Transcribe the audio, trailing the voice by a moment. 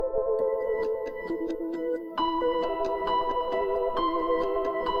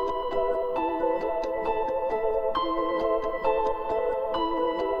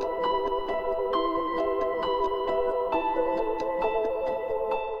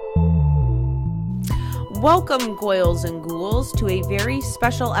Welcome, Goyles and Ghouls, to a very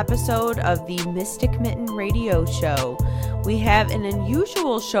special episode of the Mystic Mitten Radio Show. We have an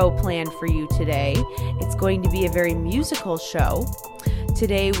unusual show planned for you today. It's going to be a very musical show.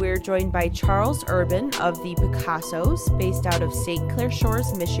 Today we're joined by Charles Urban of the Picassos, based out of St. Clair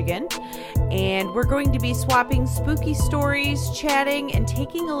Shores, Michigan. And we're going to be swapping spooky stories, chatting, and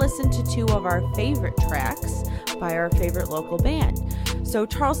taking a listen to two of our favorite tracks by our favorite local band. So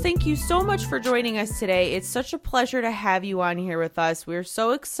Charles, thank you so much for joining us today. It's such a pleasure to have you on here with us. We're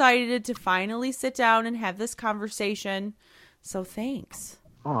so excited to finally sit down and have this conversation. So thanks.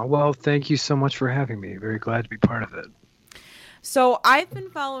 Oh, well, thank you so much for having me. Very glad to be part of it. So I've been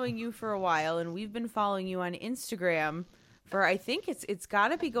following you for a while, and we've been following you on Instagram for, I think it's got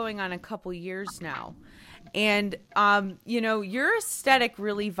to be going on a couple years now. And, your aesthetic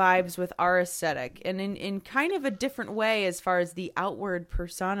really vibes with our aesthetic, and in kind of a different way as far as the outward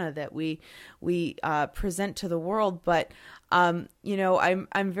persona that we present to the world. But, I'm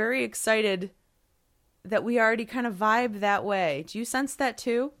very excited that we already kind of vibe that way. Do you sense that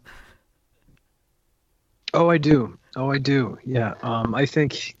too? Oh, I do. Yeah. I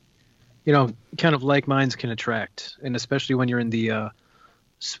think, kind of like minds can attract, and especially when you're in the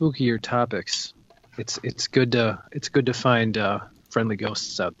spookier topics. It's good to find friendly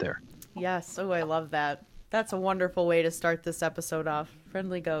ghosts out there. Yes. Oh, I love that. That's a wonderful way to start this episode off.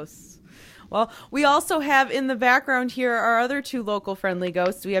 Friendly ghosts. Well, we also have in the background here our other two local friendly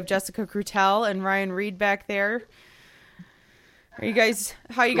ghosts. We have Jessica Crutel and Ryan Reed back there. How you guys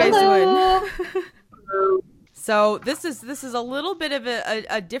doing? So this is a little bit of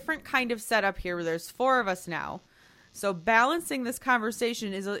a different kind of setup here. There's four of us now. So balancing this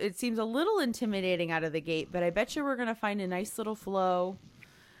conversation it seems a little intimidating out of the gate, but I bet you we're going to find a nice little flow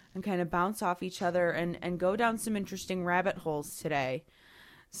and kind of bounce off each other and go down some interesting rabbit holes today.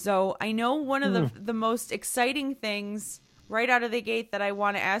 So I know one of the most exciting things right out of the gate that I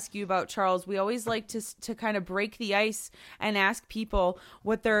want to ask you about, Charles, we always like to kind of break the ice and ask people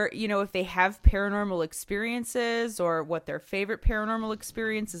what their, if they have paranormal experiences or what their favorite paranormal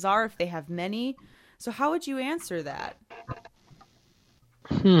experiences are, if they have many. So how would you answer that?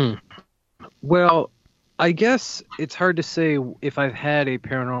 Well, I guess it's hard to say if I've had a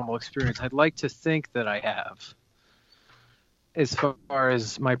paranormal experience. I'd like to think that I have, as far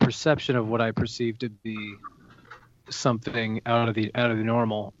as my perception of what I perceive to be something out of the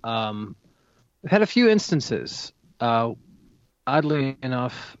normal. I've had a few instances. Oddly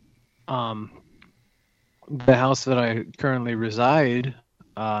enough, the house that I currently reside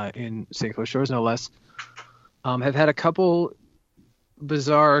in St. Clair Shores, no less, have had a couple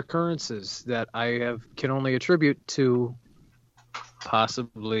bizarre occurrences that I can only attribute to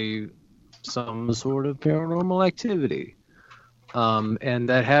possibly some sort of paranormal activity. And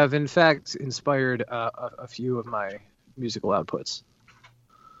that have, in fact, inspired a few of my musical outputs.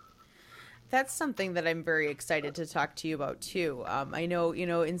 That's something that I'm very excited to talk to you about, too. I know,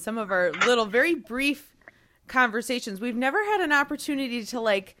 in some of our little, very brief conversations, we've never had an opportunity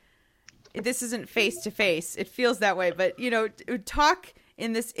to, this isn't face-to-face. It feels that way. But, talk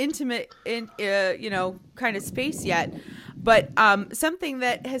in this intimate, kind of space yet. But something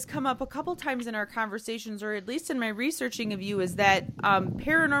that has come up a couple times in our conversations, or at least in my researching of you, is that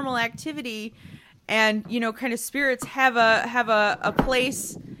paranormal activity and, kind of spirits have a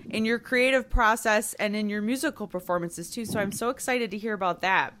place in your creative process and in your musical performances too. So I'm so excited to hear about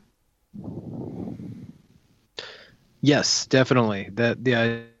that. Yes, definitely.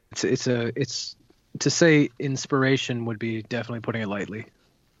 It's to say inspiration would be definitely putting it lightly.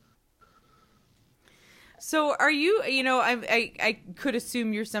 So are you, I could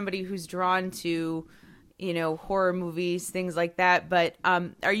assume you're somebody who's drawn to, horror movies, things like that. But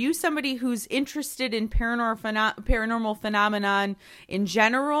are you somebody who's interested in paranormal phenomenon in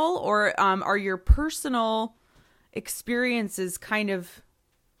general, or are your personal experiences kind of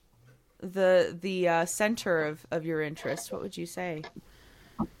the center of your interest? What would you say?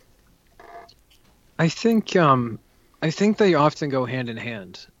 I think they often go hand in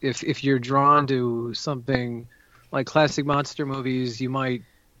hand. If you're drawn to something like classic monster movies, you might,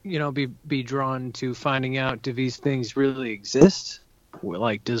 be drawn to finding out, do these things really exist?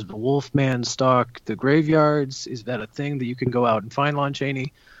 Like, does the Wolfman stalk the graveyards? Is that a thing that you can go out and find, Lon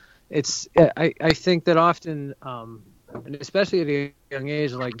Chaney? I think that often, and especially at a young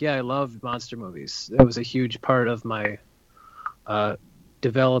age, I love monster movies. That was a huge part of my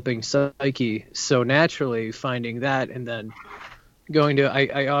developing psyche. So naturally finding that, and then going to,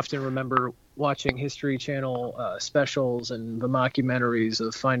 I often remember watching History Channel specials and the mockumentaries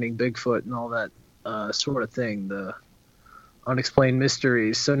of Finding Bigfoot and all that sort of thing. unexplained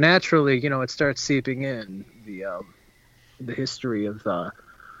mysteries. So naturally, it starts seeping in the history of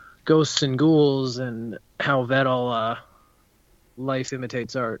ghosts and ghouls and how that all life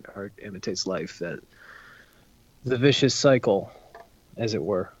imitates art imitates life. That the vicious cycle, as it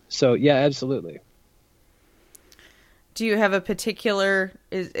were. So yeah, absolutely. Do you have a particular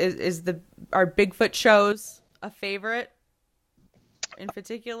are Bigfoot shows a favorite in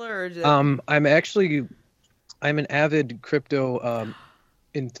particular, or is it... I'm an avid crypto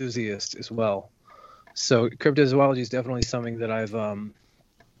enthusiast as well. So cryptozoology is definitely something that I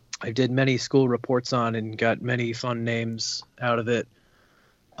did many school reports on and got many fun names out of it.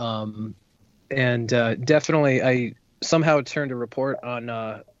 And definitely I somehow turned a report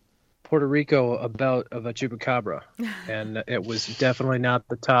on Puerto Rico about a chupacabra, and it was definitely not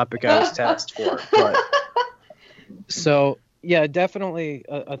the topic I was tasked for. But so yeah, definitely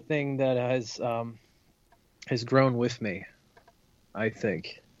a thing that has grown with me, I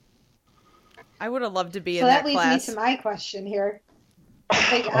think. I would have loved to be in that class. So that leads me to my question here.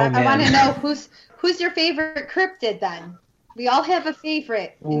 I want to know who's your favorite cryptid then? We all have a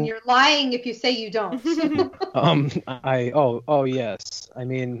favorite, and you're lying if you say you don't. Yes. I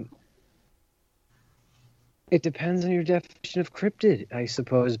mean, it depends on your definition of cryptid, I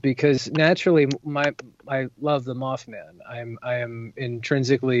suppose, because naturally, I love the Mothman. I am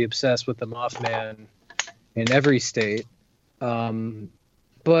intrinsically obsessed with the Mothman in every state.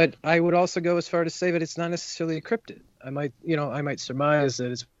 But I would also go as far to say that it's not necessarily a cryptid. I might surmise that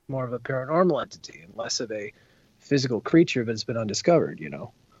it's more of a paranormal entity and less of a physical creature that's been undiscovered.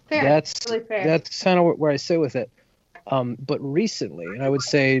 Fair. That's really fair. That's kind of where I sit with it. But recently, and I would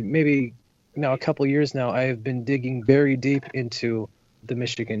say maybe now a couple of years now, I have been digging very deep into the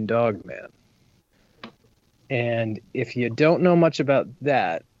Michigan Dogman. And if you don't know much about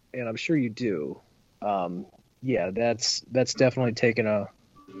that, and I'm sure you do, yeah, that's definitely taken an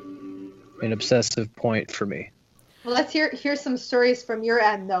obsessive point for me. Well, let's hear some stories from your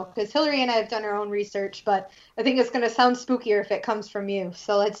end, though, because Hillary and I have done our own research, but I think it's going to sound spookier if it comes from you.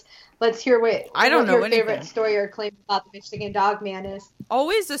 So let's hear what your favorite story or claim about the Michigan Dogman is.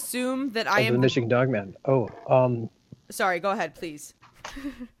 Always assume that I am the Michigan Dogman. Sorry, go ahead, please.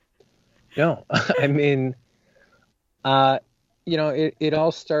 No, I mean, it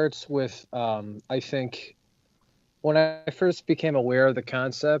all starts with I think when I first became aware of the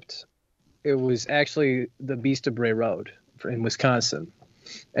concept, it was actually the Beast of Bray Road in Wisconsin.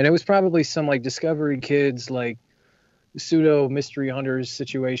 And it was probably some like Discovery Kids, like pseudo mystery hunters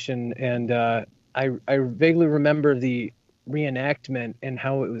situation. And I vaguely remember the reenactment and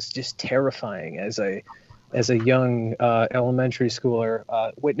how it was just terrifying as a young elementary schooler,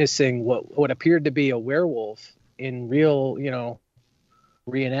 witnessing what appeared to be a werewolf in real,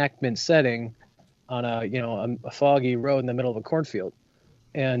 reenactment setting on a foggy road in the middle of a cornfield.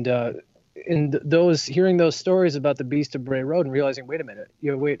 And hearing those stories about the Beast of Bray Road and realizing, wait a minute,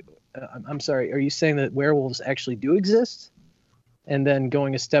 I'm sorry, are you saying that werewolves actually do exist? And then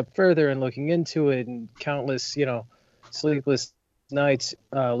going a step further and looking into it, and countless, sleepless nights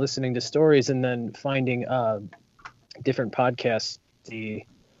listening to stories, and then finding different podcasts, the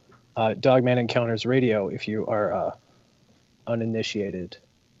Dogman Encounters Radio, if you are uninitiated,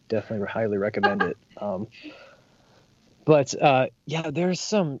 definitely highly recommend it. But there's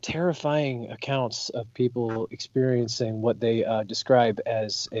some terrifying accounts of people experiencing what they describe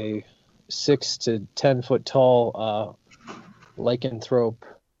as a 6 to 10 foot tall lycanthrope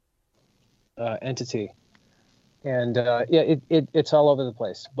entity. And it's all over the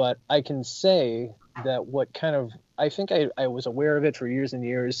place. But I can say that I think I was aware of it for years and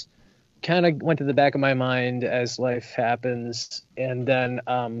years, kind of went to the back of my mind as life happens. And then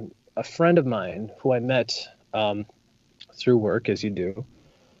a friend of mine who I met through work, as you do,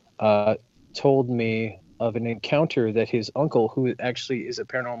 told me of an encounter that his uncle, who actually is a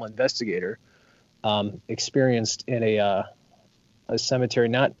paranormal investigator, experienced in a cemetery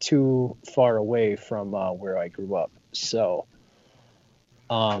not too far away from where I grew up. So,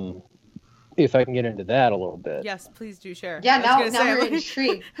 if I can get into that a little bit. Yes, please do share. Yeah, now we're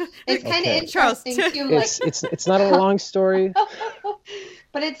intrigued. It's kind of interesting too. It's not a long story.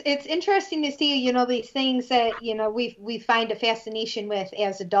 But it's interesting to see, these things that, we find a fascination with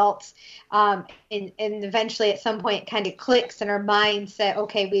as adults, and eventually at some point it kind of clicks in our minds that,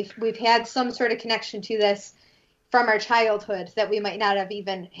 okay, we've had some sort of connection to this from our childhood that we might not have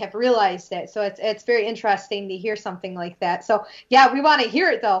even have realized it. So it's very interesting to hear something like that. So yeah, we want to hear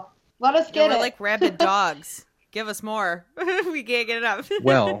it though. Let us get it. We're like rabid dogs. Give us more. We can't get it up.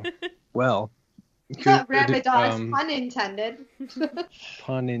 Well. Rabid dogs, pun intended.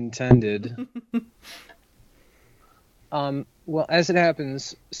 Pun intended. Well, as it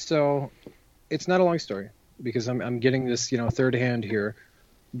happens, so it's not a long story because I'm getting this, third hand here.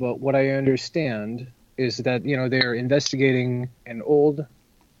 But what I understand is that, they're investigating an old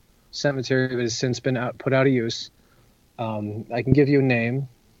cemetery that has since been put out of use. I can give you a name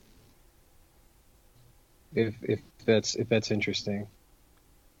if that's interesting.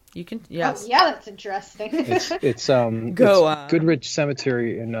 You can, yes. Oh, yeah, that's interesting. It's Go on. Goodrich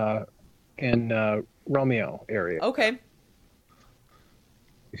Cemetery in Romeo area. Okay.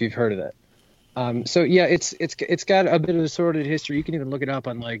 If you've heard of that. So yeah, it's got a bit of a sordid history. You can even look it up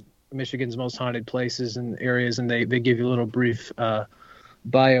on like Michigan's most haunted places and areas, and they give you a little brief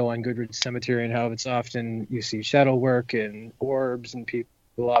bio on Goodrich Cemetery and how it's often you see shadow work and orbs, and people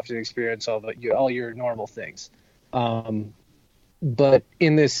often experience all your normal things. But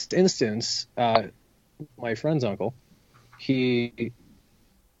in this instance, my friend's uncle, he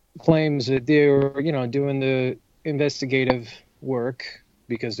claims that they were, doing the investigative work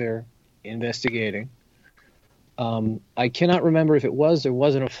because they're investigating. I cannot remember if it was or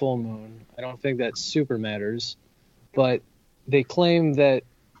wasn't a full moon. I don't think that super matters, but they claim that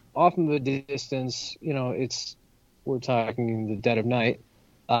off in the distance, we're talking in the dead of night.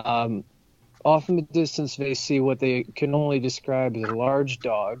 Off in the distance, they see what they can only describe as a large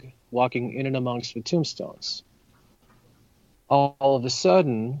dog walking in and amongst the tombstones. All of a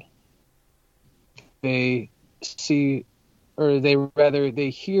sudden, they see, or they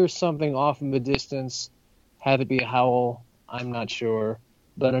hear something off in the distance, have it be a howl, I'm not sure,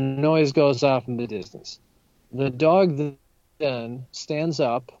 but a noise goes off in the distance. The dog then stands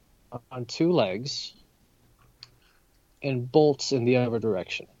up on two legs and bolts in the other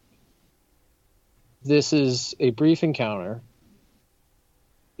direction. This is a brief encounter.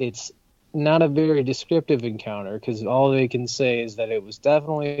 It's not a very descriptive encounter because all they can say is that it was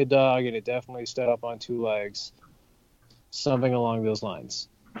definitely a dog and it definitely stood up on two legs, something along those lines,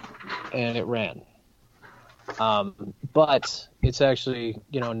 and it ran. But it's actually,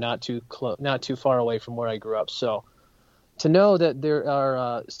 not too far away from where I grew up. So to know that there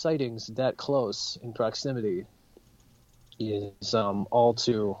are sightings that close in proximity is all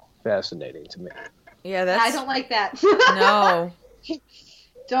too fascinating to me. Yeah, that's... I don't like that. No.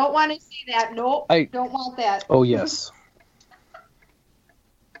 Don't want to see that. Nope. Don't want that. Oh, yes.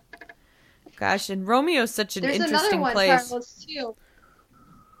 Gosh, and Romeo's such an interesting another one, place. Carlos, too.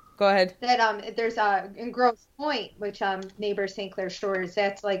 Go ahead. That there's in Grosse Pointe, which neighbor St. Clair Shores.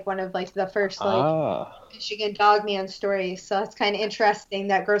 That's like one of like the first Michigan Dogman stories. So it's kind of interesting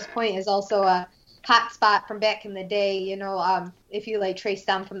that Grosse Pointe is also a hot spot from back in the day. If you like trace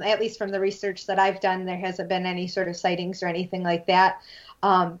down from, at least from the research that I've done, there hasn't been any sort of sightings or anything like that.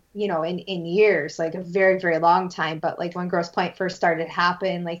 In years, like a very, very long time. But like when Grosse Pointe first started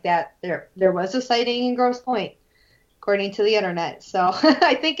happening like that, there was a sighting in Grosse Pointe, according to the internet. So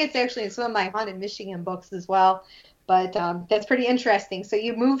I think it's actually in some of my Haunted Michigan books as well. But that's pretty interesting. So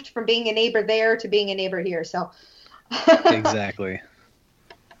you moved from being a neighbor there to being a neighbor here. So exactly.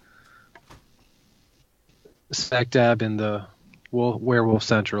 Smack dab in the werewolf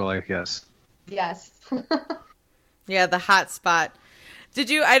central, I guess. Yes. Yeah, the hot spot. Did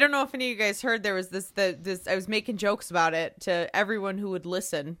you? I don't know if any of you guys heard. There was this. I was making jokes about it to everyone who would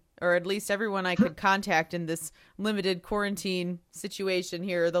listen, or at least everyone I could contact in this limited quarantine situation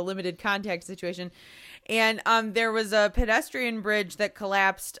here, the limited contact situation. And there was a pedestrian bridge that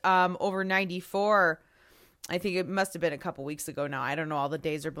collapsed over 94. I think it must have been a couple weeks ago now. I don't know. All the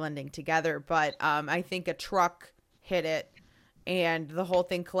days are blending together, but I think a truck hit it and the whole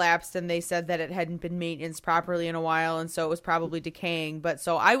thing collapsed, and they said that it hadn't been maintained properly in a while, and so it was probably decaying. But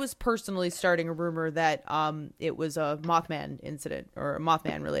so I was personally starting a rumor that it was a Mothman incident or a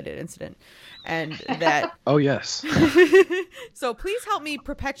Mothman related incident, and that oh yes. So please help me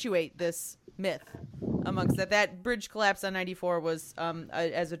perpetuate this myth amongst that bridge collapse on 94 was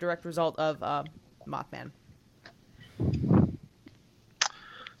as a direct result of Mothman.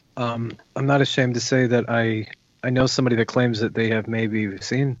 I'm not ashamed to say that I know somebody that claims that they have maybe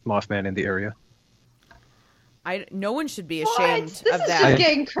seen Mothman in the area. No one should be ashamed This of is that. just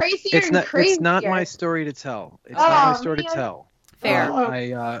getting crazier and crazier. It's not my story to tell. It's not my story to tell. Fair.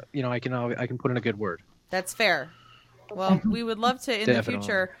 I can put in a good word. That's fair. Well, we would love to in Definitely. the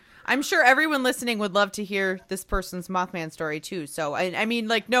future. I'm sure everyone listening would love to hear this person's Mothman story too. So I mean,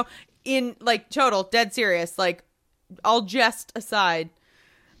 like, no, in like total dead serious, like all jest aside,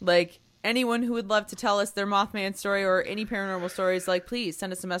 like anyone who would love to tell us their Mothman story or any paranormal stories, like, please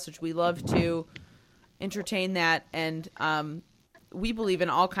send us a message. We love to entertain that, and we believe in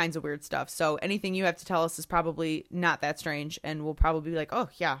all kinds of weird stuff. So anything you have to tell us is probably not that strange, and we'll probably be like, oh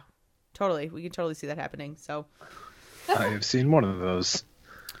yeah, totally, we can totally see that happening. So I have seen one of those.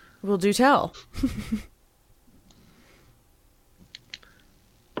 Will do tell.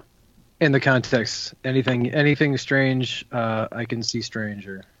 In the context, anything strange, I can see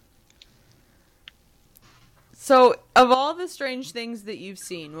stranger. So, of all the strange things that you've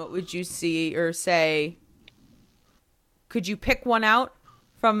seen, what would you see or say? Could you pick one out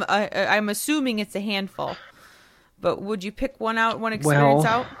from? I'm assuming it's a handful, but would you pick one experience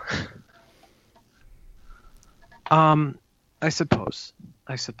out? I suppose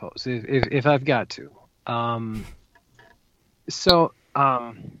if I've got to.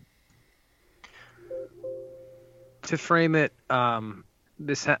 To frame it,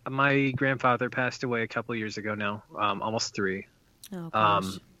 my grandfather passed away a couple years ago now, almost 3. Oh,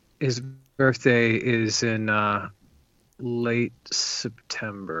 gosh. His birthday is in late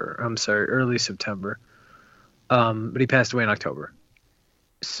September. I'm sorry, early September. But he passed away in October.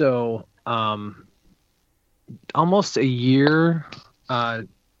 So, almost a year to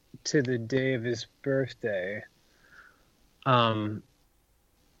the day of his birthday, I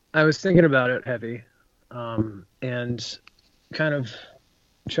was thinking about it heavy. And kind of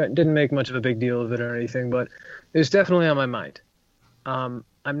didn't make much of a big deal of it or anything, but it was definitely on my mind. I'm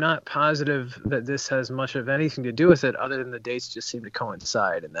not positive that this has much of anything to do with it, other than the dates just seem to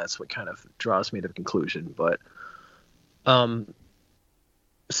coincide, and that's what kind of draws me to the conclusion. But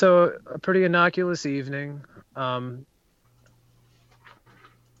so a pretty innocuous evening.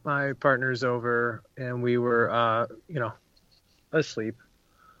 My partner's over, and we were, asleep.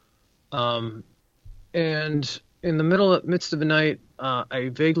 And in the midst of the night, I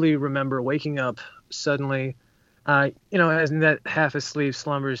vaguely remember waking up suddenly, as in that half asleep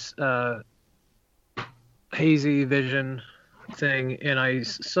slumbers, hazy vision thing, and I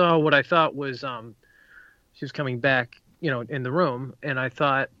saw what I thought was she was coming back, in the room, and I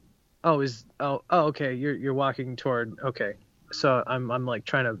thought, okay, you're walking toward, okay, so I'm like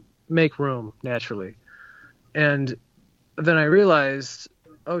trying to make room naturally, and then I realized,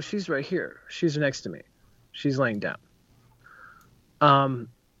 oh, she's right here. She's next to me. She's laying down.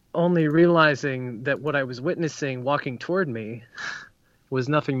 Only realizing that what I was witnessing walking toward me was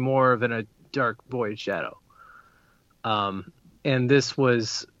nothing more than a dark void shadow. And this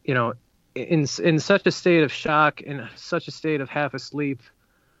was, in such a state of shock, in such a state of half asleep.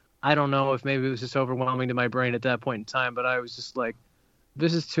 I don't know if maybe it was just overwhelming to my brain at that point in time, but I was just like,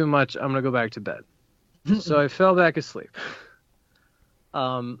 this is too much. I'm going to go back to bed. So I fell back asleep.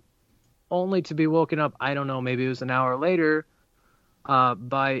 Only to be woken up, I don't know, maybe it was an hour later,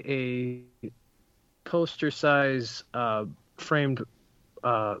 by a poster-size framed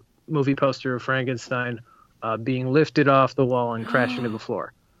movie poster of Frankenstein being lifted off the wall and crashing to the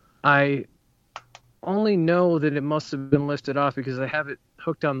floor. I only know that it must have been lifted off because I have it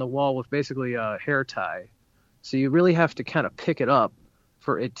hooked on the wall with basically a hair tie. So you really have to kind of pick it up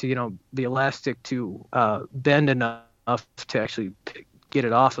for it to, the elastic to bend enough to actually get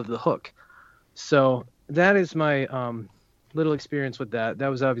it off of the hook. So that is my little experience with that. That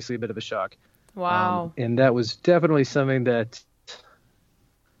was obviously a bit of a shock. Wow. And that was definitely something that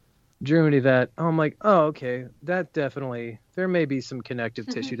drew me to that. I'm like, oh, okay, that definitely, there may be some connective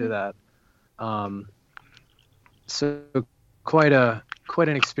tissue to that. So quite an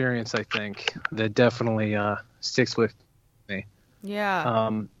experience, I think, that definitely sticks with me. Yeah.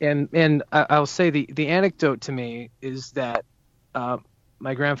 And I'll say the anecdote to me is that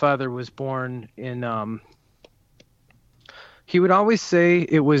my grandfather was born in, he would always say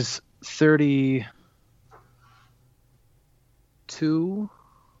it was 32,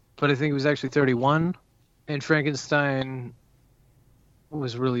 but I think it was actually 31, and Frankenstein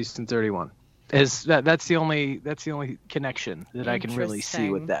was released in 31. That's the only connection that I can really see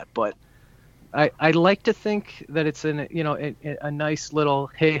with that. But I like to think that it's a nice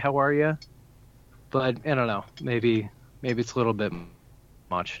little, hey, how are you? But I don't know, maybe it's a little bit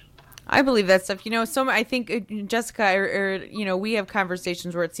much. I believe that stuff. I think Jessica, or we have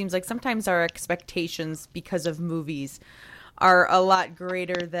conversations where it seems like sometimes our expectations because of movies are a lot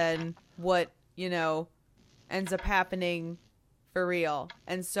greater than what, ends up happening for real.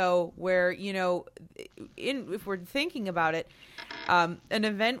 And so where, if we're thinking about it, an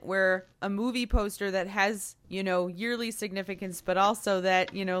event where a movie poster that has, yearly significance, but also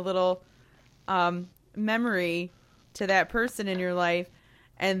that, little memory to that person in your life,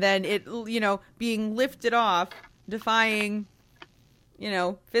 and then it, being lifted off, defying,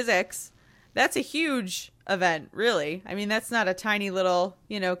 physics, that's a huge event, really. I mean, that's not a tiny little,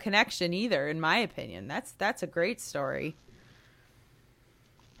 connection either, in my opinion. That's a great story.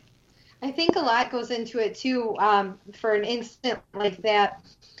 I think a lot goes into it too. For an incident like that,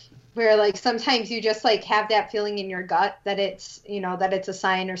 where like sometimes you just like have that feeling in your gut that it's, that it's a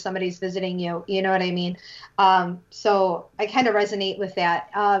sign or somebody's visiting you. You know what I mean? So I kind of resonate with that,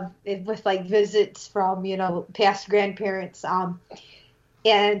 with like visits from, past grandparents.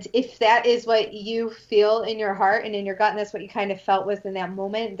 And if that is what you feel in your heart and in your gut, and that's what you kind of felt with in that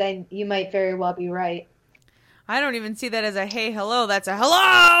moment, then you might very well be right. I don't even see that as a hey, hello. That's a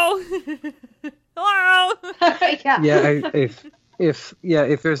hello. Hello. Yeah.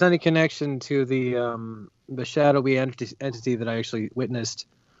 If there's any connection to the shadowy entity that I actually witnessed,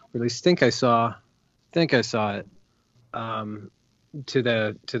 or at least think I saw it, to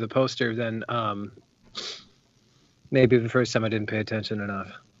the poster, then maybe the first time I didn't pay attention enough.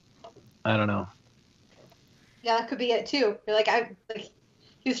 I don't know. Yeah, that could be it too. You're like,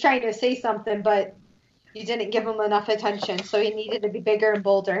 he was trying to say something, but you didn't give him enough attention, so he needed to be bigger and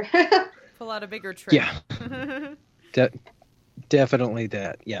bolder. Pull out a bigger trick. Yeah. Definitely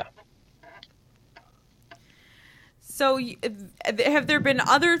that. Yeah. So have there been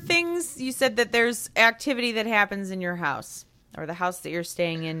other things? You said that there's activity that happens in your house or the house that you're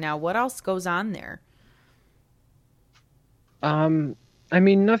staying in now. What else goes on there? I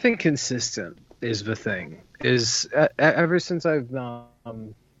mean, nothing consistent is the thing. Ever since I've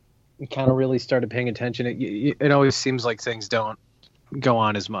kind of really started paying attention, it always seems like things don't go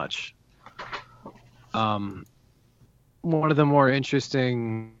on as much. One of the more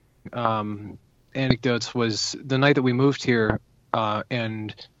interesting anecdotes was the night that we moved here,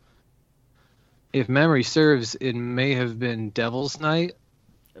 and if memory serves, it may have been Devil's Night.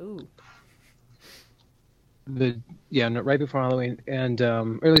 Ooh. Right before Halloween, and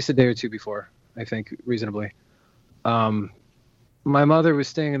or at least a day or two before, I think, reasonably. My mother was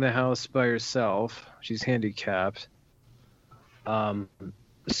staying in the house by herself. She's handicapped.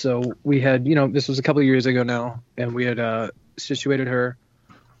 So we had, this was a couple of years ago now, and we had situated her,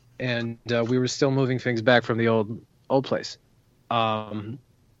 and we were still moving things back from the old place.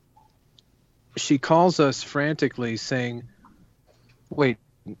 She calls us frantically saying, "Wait."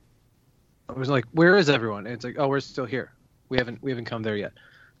 I was like, "Where is everyone?" And it's like, "Oh, we're still here. We haven't come there yet."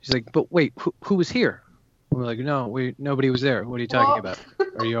 She's like, "But wait, who was here?" We're like, "No, nobody was there. What are you talking about?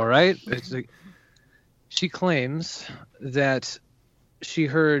 Are you all right?" It's like, she claims that she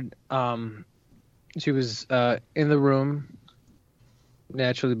heard, she was in the room,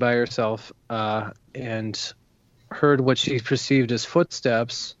 naturally by herself, and heard what she perceived as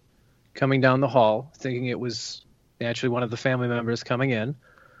footsteps coming down the hall, thinking it was naturally one of the family members coming in.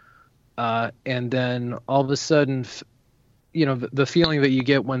 And then all of a sudden, the feeling that you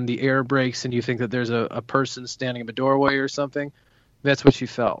get when the air breaks and you think that there's a person standing in a doorway or something, that's what she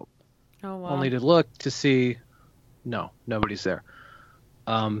felt. Oh, wow. Only to look to see, no, nobody's there.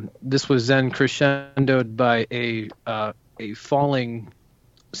 This was then crescendoed by a falling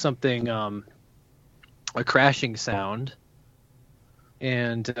something, a crashing sound.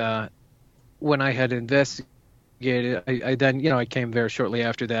 And when I had investigated, I then, I came very shortly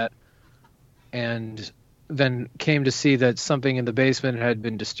after that, and then came to see that something in the basement had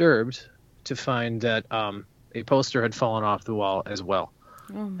been disturbed, to find that a poster had fallen off the wall as well.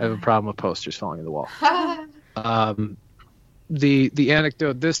 Oh, I have a problem with posters falling in the wall. The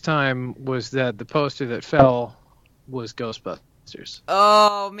anecdote this time was that the poster that fell was Ghostbusters.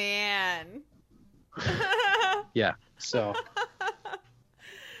 Oh, man. Yeah, so.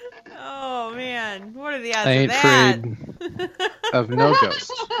 Oh, man. What are the odds I ain't of that? afraid of no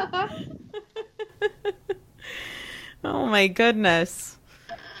ghosts. Oh, my goodness.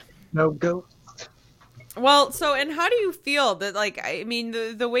 No ghosts. Well, so, and how do you feel that, like, I mean,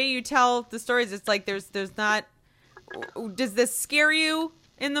 the way you tell the stories, it's like there's not, does this scare you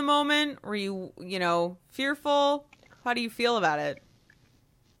in the moment? Were you, fearful? How do you feel about it?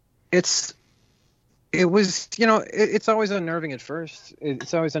 It was, it's always unnerving at first.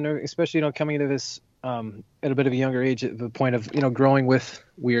 It's always unnerving, especially, coming into this at a bit of a younger age, at the point of, growing with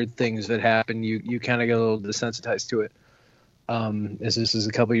weird things that happen. You kind of get a little desensitized to it, as this is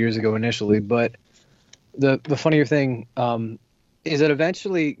a couple of years ago initially. But the funnier thing is that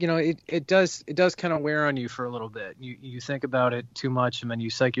eventually, it does kind of wear on you for a little bit. You think about it too much, and then you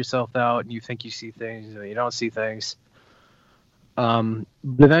psych yourself out, and you think you see things, and you don't see things. But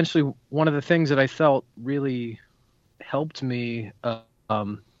eventually, one of the things that I felt really helped me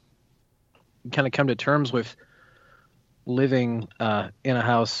kind of come to terms with living in a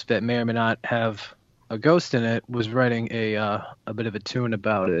house that may or may not have a ghost in it was writing a bit of a tune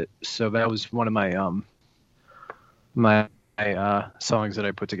about it. So that was one of my my songs that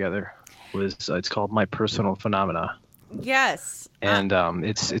I put together. It's called My Personal Phenomena. Yes. And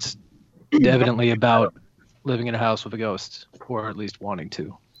it's evidently about living in a house with a ghost, or at least wanting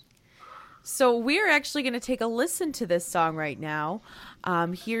to. So we're actually going to take a listen to this song right now.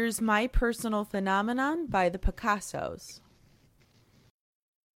 Here's My Personal Phenomenon by the Picassos.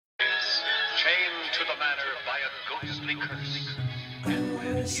 Chained to the manor by a ghostly curse. I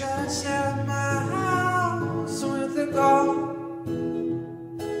wish I shared my house with a gold,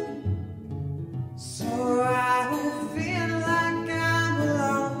 so I don't feel like I'm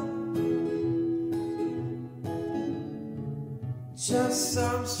alone. Just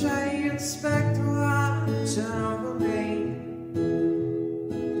some strange specter watching over me.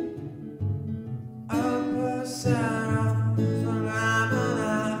 A personal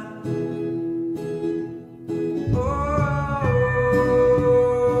phenomenon.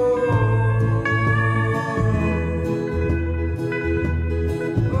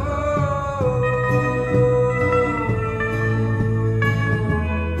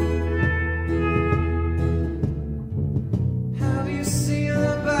 Have you seen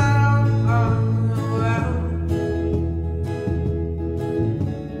about the world?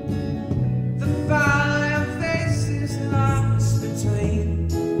 The fire faces lost between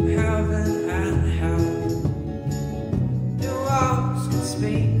heaven and hell. The walls can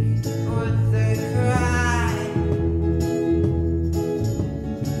speak, would they cry?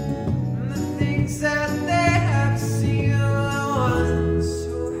 And the things that they have seen are the ones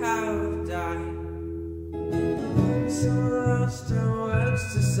who have died. So lost in words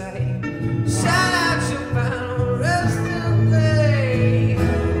to say. Shout out your final resting place.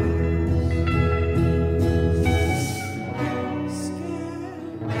 Scare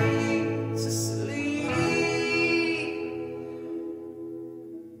me to sleep.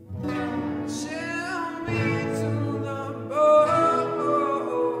 Chill me to the bone.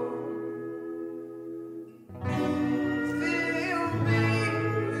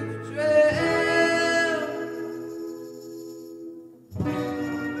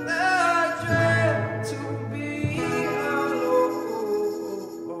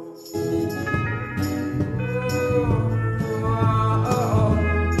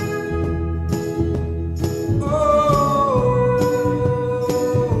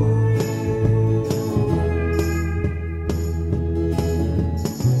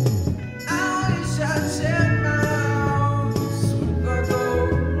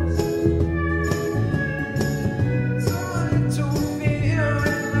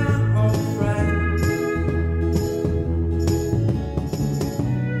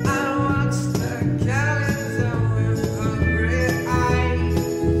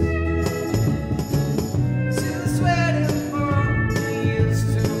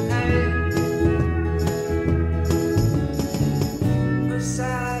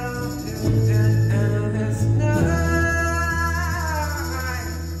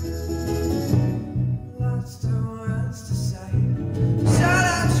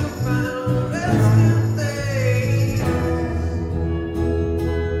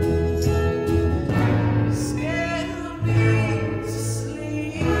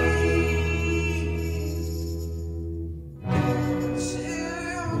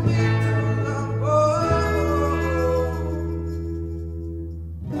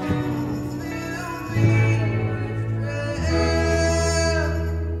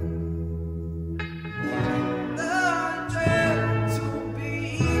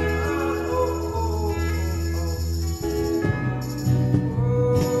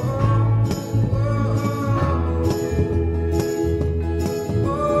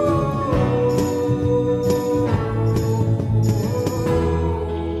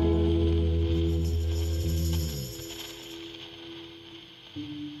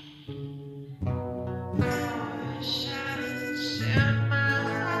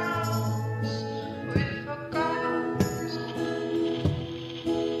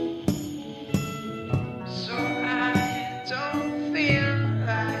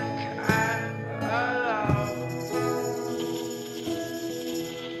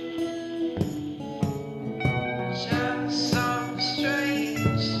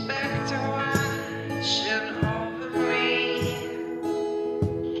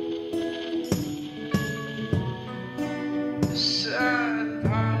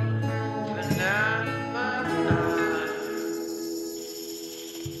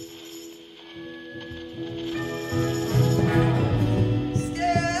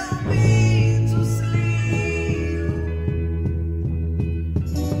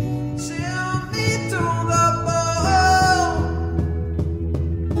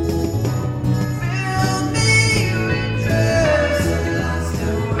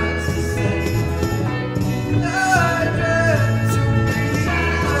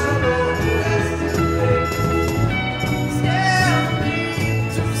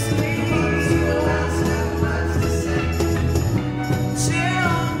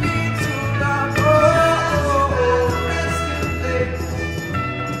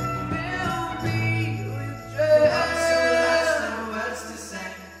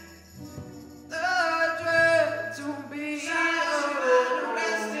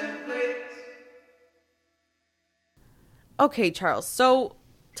 Okay, Charles. So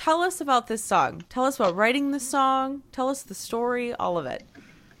tell us about this song. Tell us about writing this song. Tell us the story, all of it.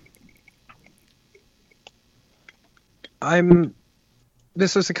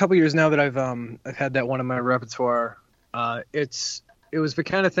 This was a couple years now that I've had that one in my repertoire. It was the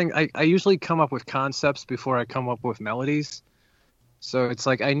kind of thing I usually come up with concepts before I come up with melodies. So it's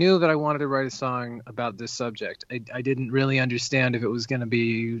like I knew that I wanted to write a song about this subject. I didn't really understand if it was going to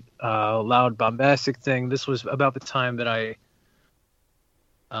be a loud, bombastic thing. This was about the time that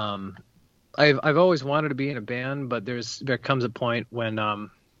I've always wanted to be in a band, but there comes a point when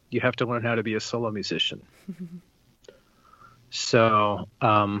you have to learn how to be a solo musician. So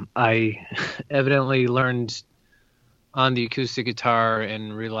I evidently learned on the acoustic guitar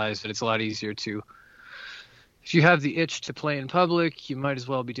and realized that it's a lot easier to, if you have the itch to play in public, you might as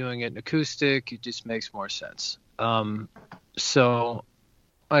well be doing it in acoustic. It just makes more sense. So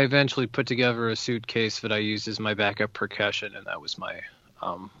I eventually put together a suitcase that I used as my backup percussion, and that was my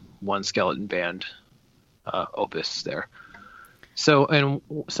one skeleton band opus there. So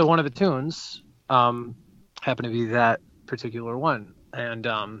one of the tunes happened to be that particular one, and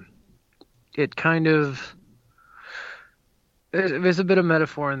it kind of, there's a bit of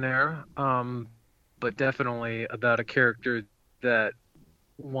metaphor in there, but definitely about a character that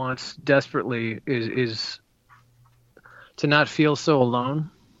wants desperately is to not feel so alone,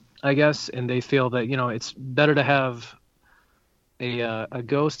 I guess, and they feel that, you know, it's better to have a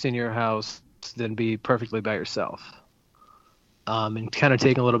ghost in your house than be perfectly by yourself, and kind of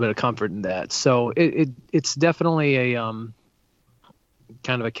taking a little bit of comfort in that. So it's definitely a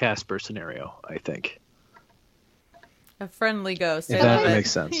kind of a Casper scenario, I think. A friendly ghost. If I that love it.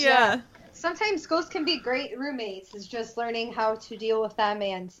 makes sense. Yeah. Sometimes ghosts can be great roommates. It's just learning how to deal with them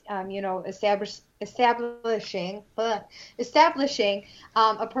and, establishing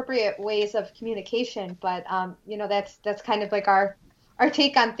appropriate ways of communication. But, that's kind of like our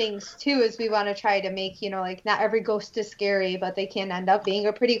take on things too, is we want to try to make, like not every ghost is scary, but they can end up being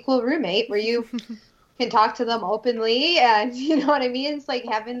a pretty cool roommate where you can talk to them openly, and you know what I mean? It's like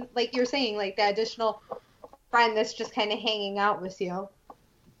having, like you're saying, like the additional friend that's just kind of hanging out with you.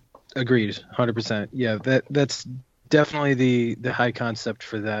 Agreed, 100%. Yeah, that's definitely the high concept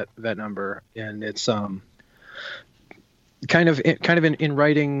for that number, and it's kind of in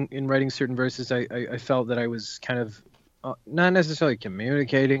writing certain verses, I felt that I was kind of not necessarily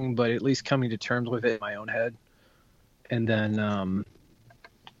communicating, but at least coming to terms with it in my own head, and then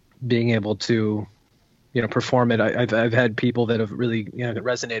being able to, perform it. I've had people that have really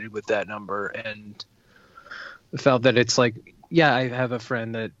resonated with that number, and felt that it's like, yeah, I have a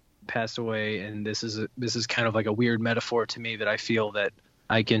friend that passed away, and this is kind of like a weird metaphor to me that I feel that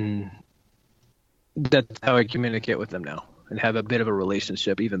that's how I communicate with them now and have a bit of a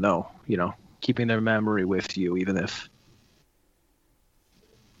relationship, even though, keeping their memory with you, even if.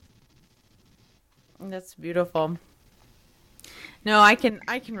 That's beautiful. No, I can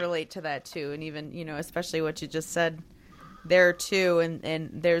relate to that too, and even, especially what you just said there too, and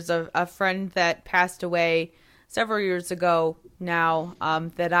there's a friend that passed away several years ago now,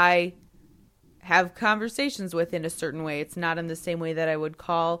 that I have conversations with in a certain way. It's not in the same way that I would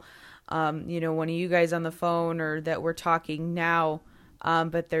call, one of you guys on the phone, or that we're talking now,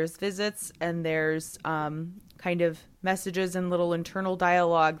 but there's visits, and there's kind of messages and little internal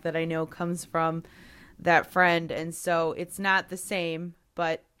dialogue that I know comes from that friend. And so it's not the same,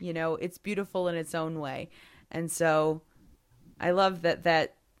 but, it's beautiful in its own way. And so I love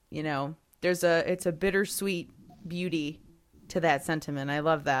that, it's a bittersweet beauty to that sentiment. I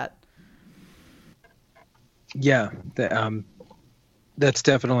love that. Yeah, that's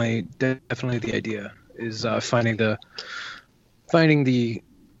definitely the idea, is finding the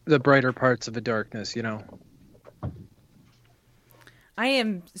brighter parts of the darkness. I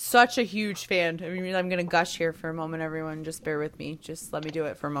am such a huge fan. I mean, I'm going to gush here for a moment, everyone. Just bear with me. Just let me do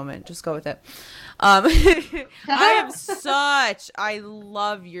it for a moment. Just go with it. I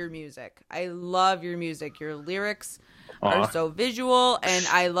love your music. I love your music. Your lyrics are so visual, and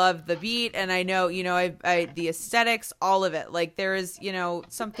I love the beat, and I know, the aesthetics, all of it. Like, there is,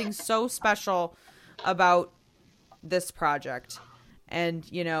 something so special about this project. And,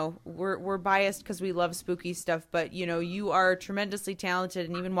 we're biased because we love spooky stuff, but, you are tremendously talented.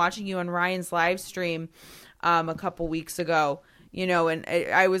 And even watching you on Ryan's live stream a couple weeks ago, and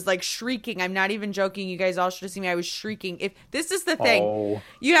I was like shrieking. I'm not even joking. You guys all should have seen me. I was shrieking. If this is the thing,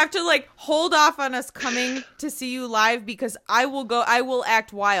 you have to like hold off on us coming to see you live, because I will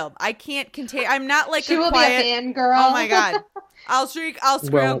act wild. I can't contain. I'm not like she a will quiet be a fan girl. Oh my God. I'll shriek. I'll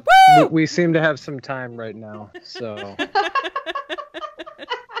scream. Well, we seem to have some time right now, so.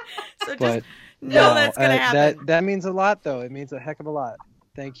 So No, that's gonna happen. That means a lot, though. It means a heck of a lot.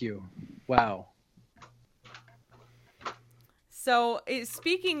 Thank you. Wow. So,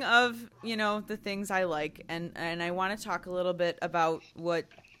 speaking of, the things I like, and I want to talk a little bit about what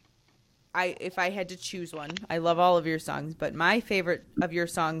if I had to choose one. I love all of your songs, but my favorite of your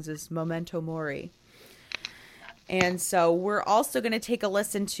songs is Memento Mori. And so we're also going to take a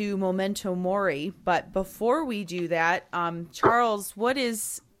listen to Memento Mori, but before we do that, Charles, what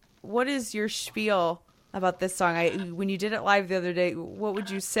is your spiel about this song? When you did it live the other day, what would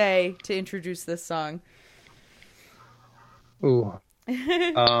you say to introduce this song? Ooh,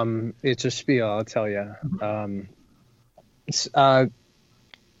 it's a spiel, I'll tell you.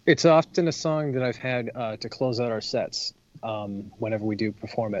 It's often a song that I've had to close out our sets whenever we do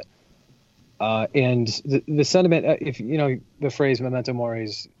perform it. And the sentiment, if the phrase "memento mori"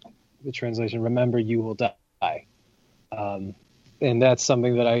 is the translation, "remember you will die," and that's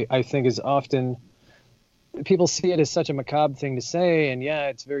something that I think is often, people see it as such a macabre thing to say, and yeah,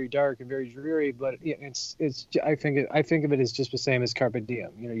 it's very dark and very dreary, but it's I think of it as just the same as carpe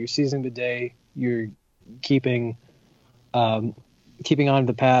diem. You're seizing the day, you're keeping on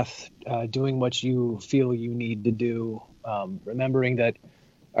the path, doing what you feel you need to do, remembering that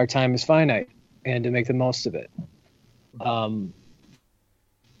our time is finite and to make the most of it.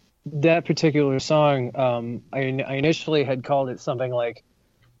 That particular song, I initially had called it something like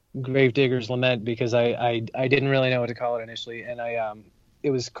Gravedigger's Lament because I didn't really know what to call it initially, and it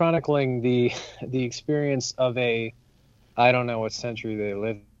was chronicling the experience of I don't know what century they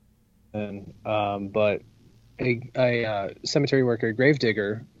lived in, but a cemetery worker, a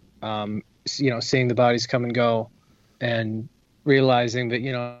gravedigger, seeing the bodies come and go, and realizing that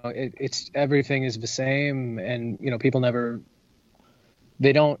it's everything is the same, and people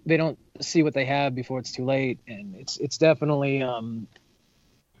they don't see what they have before it's too late, and it's definitely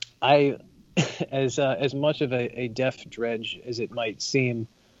as much of a death dredge as it might seem,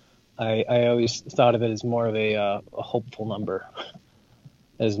 I always thought of it as more of a hopeful number,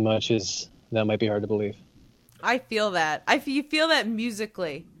 as much as that might be hard to believe. I feel that. You feel that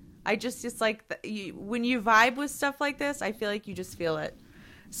musically. I just like when you vibe with stuff like this, I feel like you just feel it.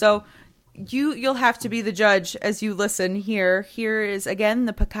 So you'll have to be the judge as you listen here. Here is again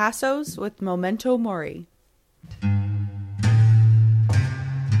the Picassos with Memento Mori.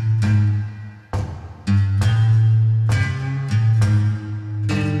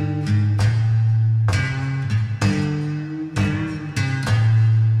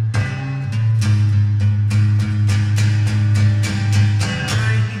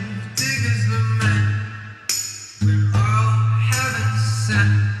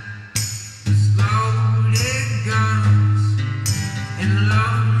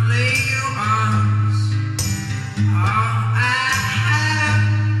 Lonely arms.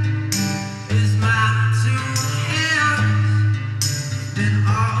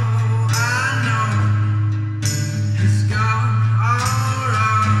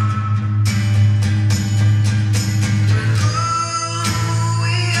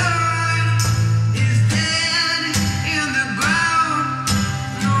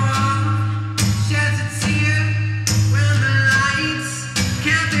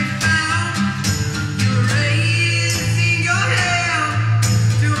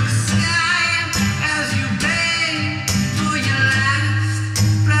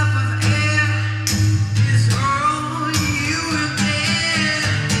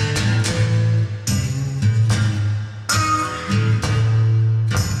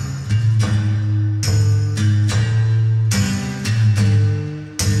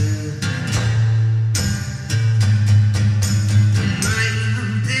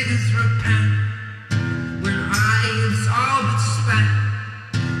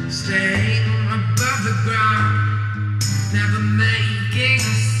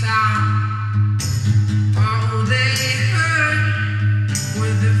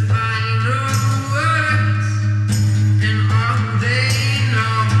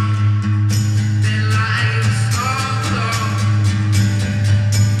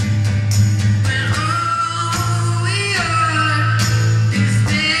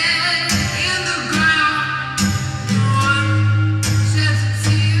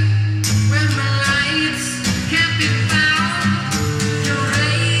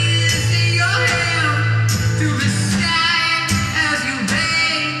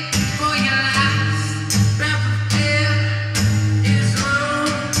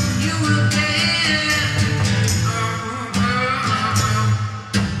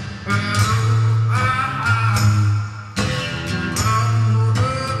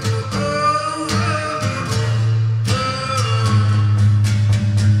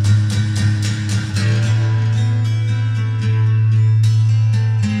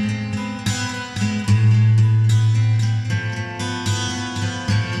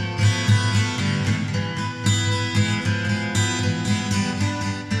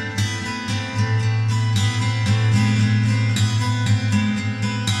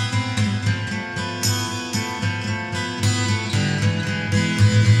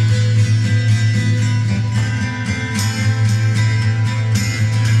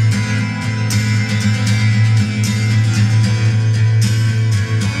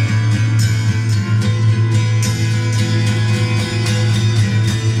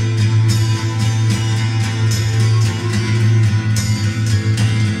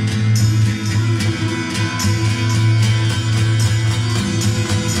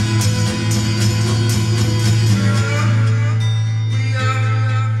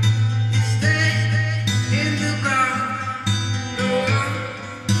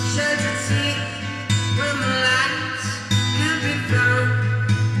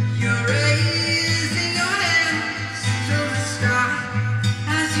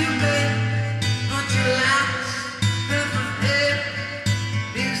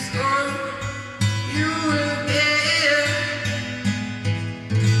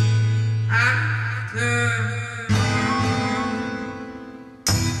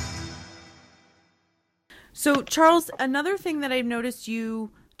 So, Charles, another thing that I've noticed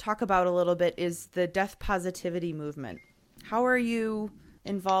you talk about a little bit is the death positivity movement. How are you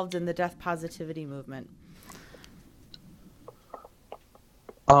involved in the death positivity movement?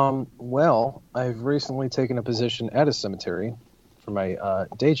 Well, I've recently taken a position at a cemetery for my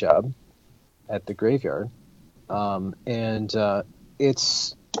day job at the graveyard. And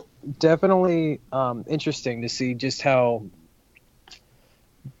it's definitely interesting to see just how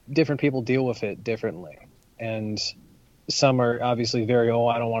different people deal with it differently. And some are obviously very,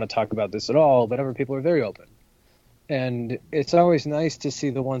 I don't want to talk about this at all, but other people are very open. And it's always nice to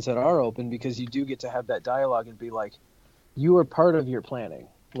see the ones that are open, because you do get to have that dialogue and be like, you are part of your planning.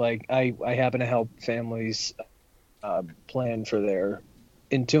 Like, I happen to help families plan for their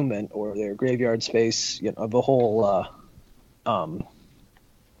entombment or their graveyard space, the whole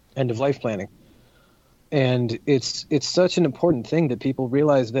end of life planning. And it's such an important thing that people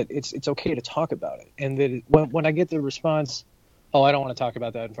realize that it's okay to talk about it. And that when I get the response, I don't want to talk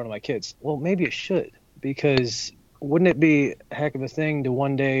about that in front of my kids. Well, maybe it should, because wouldn't it be a heck of a thing to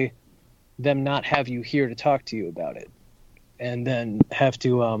one day them not have you here to talk to you about it, and then have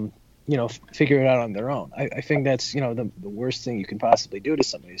to figure it out on their own. I think that's the worst thing you can possibly do to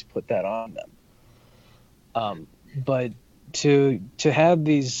somebody is put that on them. But to have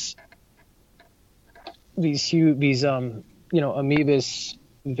these amoebus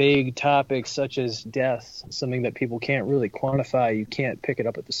vague topics such as death, something that people can't really quantify, you can't pick it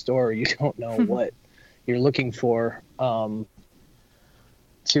up at the store, you don't know what you're looking for.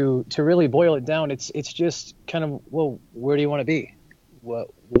 To really boil it down, it's just kind of, well, where do you want to be? What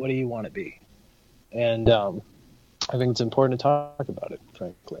do you want to be? And I think it's important to talk about it,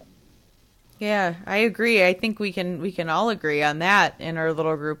 frankly. Yeah, I agree. I think we can all agree on that in our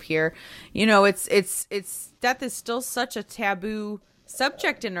little group here. It's death is still such a taboo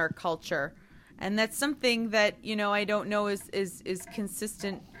subject in our culture, and that's something that I don't know is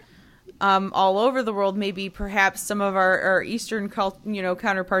consistent all over the world. Maybe perhaps some of our Eastern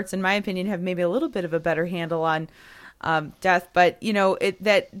counterparts, in my opinion, have maybe a little bit of a better handle on death. But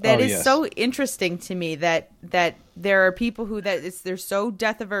is so interesting to me that there are people who they're so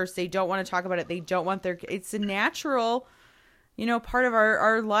death averse, they don't want to talk about it. They don't want it's a natural, part of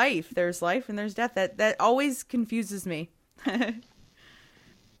our life. There's life and there's death. That always confuses me.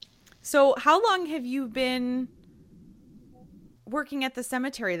 So how long have you been working at the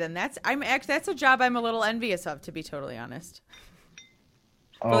cemetery then? That's a job I'm a little envious of, to be totally honest.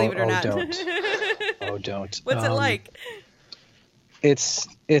 Believe it or not. Don't. What's it like? It's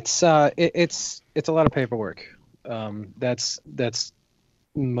a lot of paperwork. That's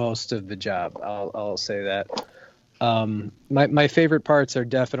most of the job. I'll say that. My favorite parts are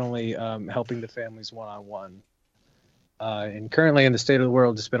definitely helping the families one-on-one. And currently in the state of the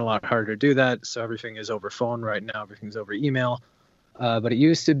world, it's been a lot harder to do that. So everything is over phone right now. Everything's over email. But it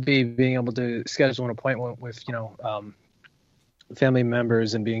used to be being able to schedule an appointment with, family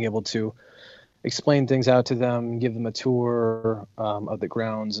members and being able to explain things out to them, give them a tour of the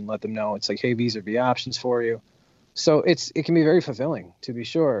grounds and let them know it's like, hey, these are the options for you. So it can be very fulfilling, to be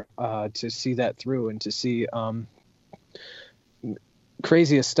sure, to see that through and to see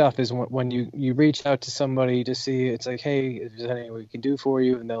craziest stuff is when you reach out to somebody to see, it's like, hey, is there anything we can do for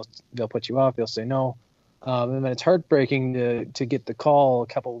you? And they'll put you off. They'll say no. And then it's heartbreaking to get the call a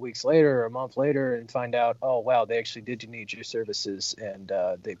couple of weeks later or a month later and find out, oh, wow, they actually did need your services, and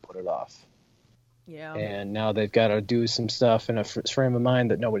they put it off. Yeah. And now they've got to do some stuff in a frame of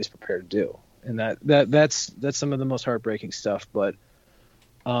mind that nobody's prepared to do. And that's some of the most heartbreaking stuff. But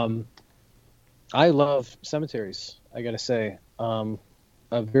I love cemeteries, I got to say. I've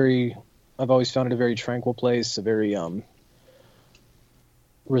always found it a very tranquil place, a very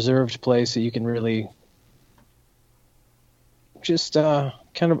reserved place that you can really just kind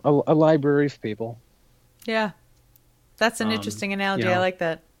of a library for people. Yeah, that's an interesting analogy. I like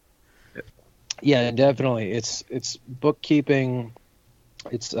that. Yeah, definitely. It's bookkeeping,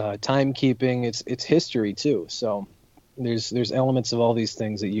 it's timekeeping, it's history too. So there's elements of all these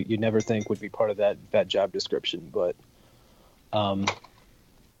things that you never think would be part of that job description. But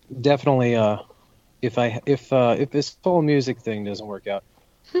definitely, if this whole music thing doesn't work out,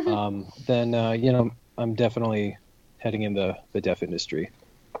 then I'm definitely heading in the deaf industry.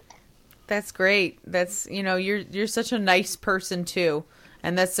 That's great. That's you're such a nice person too,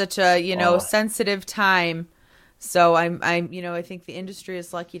 and that's such a sensitive time. So I think the industry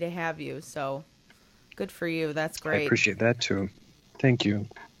is lucky to have you. So good for you. That's great. I appreciate that too. Thank you.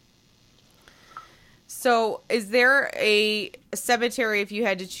 So is there a cemetery, if you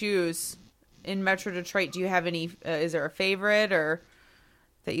had to choose in Metro Detroit, do you have any, is there a favorite or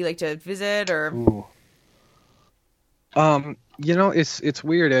that you like to visit or? Ooh. It's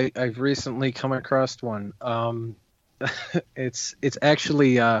weird. I've recently come across one. It's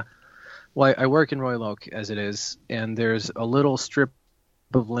actually well, I work in Royal Oak as it is, and there's a little strip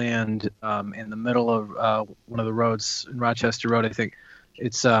of land in the middle of one of the roads in Rochester Road, I think.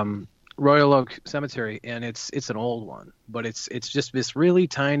 It's Royal Oak Cemetery, and it's an old one, but it's just this really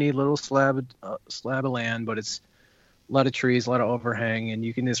tiny little slab of land, but it's a lot of trees, a lot of overhang, and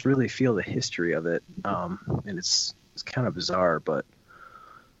you can just really feel the history of it. And it's kind of bizarre, but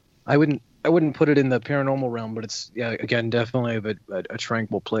I wouldn't put it in the paranormal realm, but it's again definitely a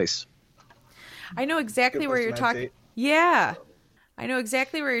tranquil place. I know exactly where you're talking. Yeah. I know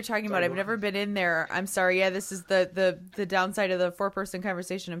exactly where you're talking about. I've never been in there. I'm sorry. Yeah, this is the downside of the 4-person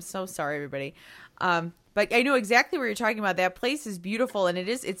conversation. I'm so sorry, everybody. But I know exactly where you're talking about. That place is beautiful, and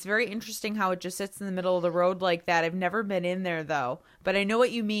it's very interesting how it just sits in the middle of the road like that. I've never been in there, though. But I know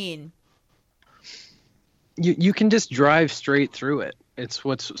what you mean. You can just drive straight through it. It's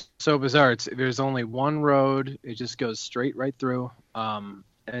what's so bizarre. There's only one road. It just goes straight right through.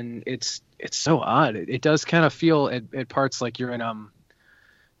 And it's so odd. It does kind of feel at parts like you're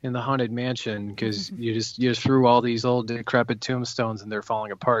in the Haunted Mansion, because you're through all these old decrepit tombstones and they're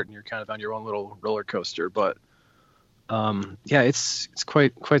falling apart, and you're kind of on your own little roller coaster. But it's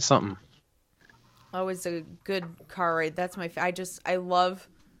quite something. Always a good car ride. That's I love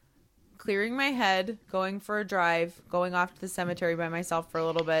clearing my head, going for a drive, going off to the cemetery by myself for a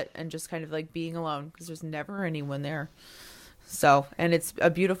little bit, and just kind of like being alone, because there's never anyone there. So, and it's a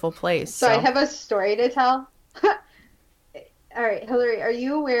beautiful place. So I have a story to tell. All right, Hillary, are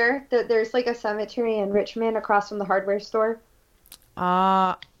you aware that there's like a cemetery in Richmond across from the hardware store?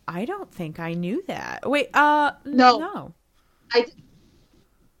 I don't think I knew that. Wait, no.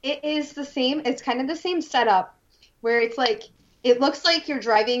 It is the same. It's kind of the same setup where it's like, it looks like you're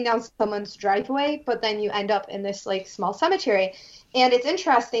driving down someone's driveway, but then you end up in this like small cemetery. And it's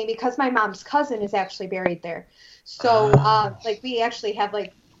interesting because my mom's cousin is actually buried there. So, like, we actually have,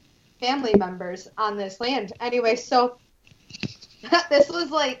 like, family members on this land. Anyway, so this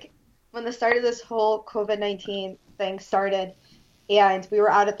was, like, when the start of this whole COVID-19 thing started. And we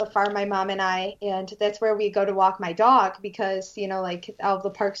were out at the farm, my mom and I, and that's where we go to walk my dog because, like, all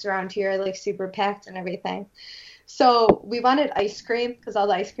the parks around here are, like, super packed and everything. So we wanted ice cream because all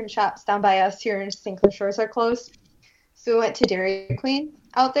the ice cream shops down by us here in St. Clair Shores are closed. So we went to Dairy Queen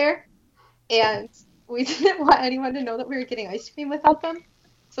out there, and we didn't want anyone to know that we were getting ice cream without them.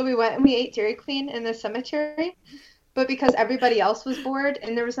 So we went and we ate Dairy Queen in the cemetery. But because everybody else was bored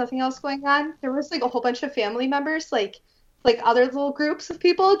and there was nothing else going on, there was like a whole bunch of family members, like other little groups of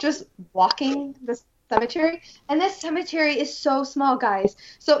people just walking the cemetery. And this cemetery is so small, guys.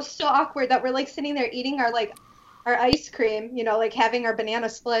 So it's so awkward that we're like sitting there eating our ice cream, like having our banana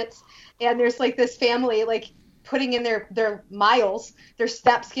splits. And there's like this family like putting in their miles, their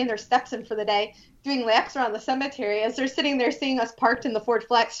steps, getting their steps in for the day, doing laps around the cemetery as they're sitting there seeing us parked in the Ford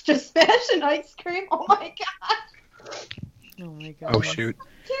Flex just smashing ice cream. Oh my god. Oh my god. Oh shoot.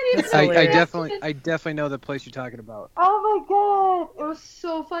 I definitely know the place you're talking about. Oh my god. It was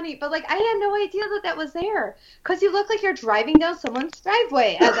so funny. But like I had no idea that was there. Because you look like you're driving down someone's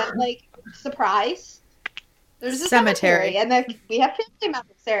driveway and then like surprise. There's a cemetery, and then we have family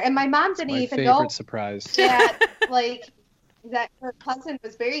members there. And my mom didn't even know surprise. that that her cousin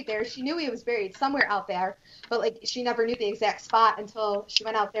was buried there. She knew he was buried somewhere out there, but like she never knew the exact spot until she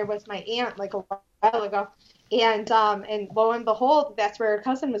went out there with my aunt like a while ago. And lo and behold, that's where her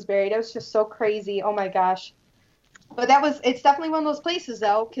cousin was buried. It was just so crazy. Oh my gosh. But it's definitely one of those places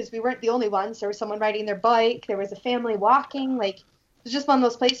though, because we weren't the only ones. There was someone riding their bike. There was a family walking. Like it's just one of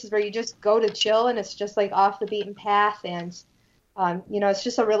those places where you just go to chill, and it's just like off the beaten path, and it's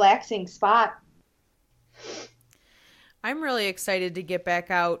just a relaxing spot. I'm really excited to get back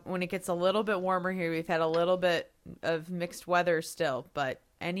out when it gets a little bit warmer here. We've had a little bit of mixed weather still, but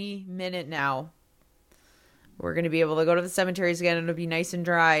any minute now we're going to be able to go to the cemeteries again, and it'll be nice and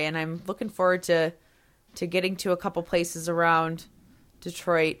dry. And I'm looking forward to getting to a couple places around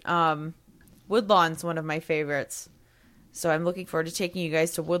Detroit. Woodlawn's one of my favorites. So I'm looking forward to taking you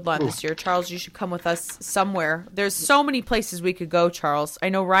guys to Woodlawn this year. Charles, you should come with us somewhere. There's so many places we could go, Charles. I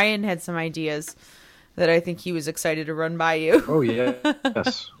know Ryan had some ideas that I think he was excited to run by you. Oh, yeah.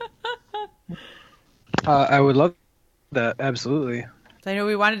 Yes. I would love that. Absolutely. I know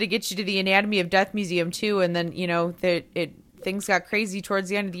we wanted to get you to the Anatomy of Death Museum, too, and then, things got crazy towards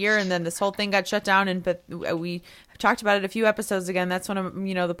the end of the year, and then this whole thing got shut down, but we talked about it a few episodes ago, and that's one of,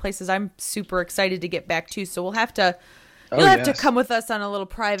 the places I'm super excited to get back to, so we'll have to... You'll have to come with us on a little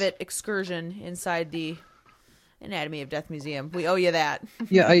private excursion inside the Anatomy of Death Museum. We owe you that.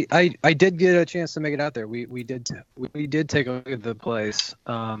 Yeah, I did get a chance to make it out there. We did take a look at the place.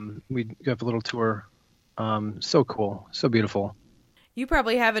 We got a little tour. So cool, so beautiful. You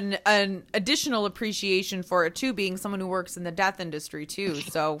probably have an additional appreciation for it too, being someone who works in the death industry too.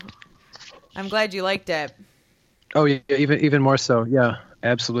 So I'm glad you liked it. Oh yeah, even more so. Yeah,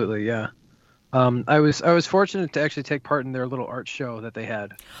 absolutely. Yeah. I was fortunate to actually take part in their little art show that they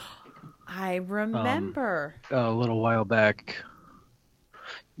had I remember. a little while back.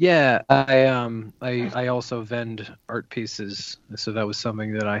 Yeah, I also vend art pieces, so that was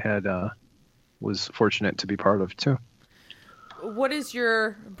something that I had was fortunate to be part of too. What is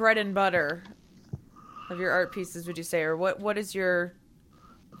your bread and butter of your art pieces, would you say? Or what is your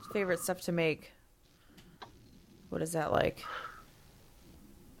favorite stuff to make? What is that like?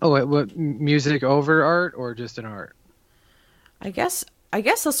 Oh, what music over art or just an art? I guess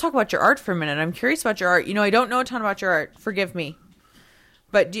let's talk about your art for a minute. I'm curious about your art. You know, I don't know a ton about your art. Forgive me.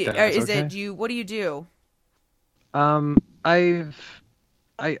 But what do you do? I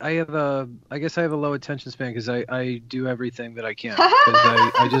guess I have a low attention span because I do everything that I can.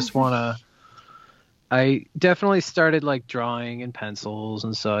 Because I just want to. I definitely started like drawing in pencils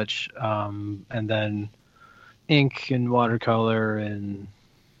and such, and then ink and watercolor, and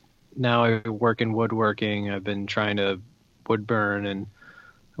now I work in woodworking. I've been trying to wood burn, and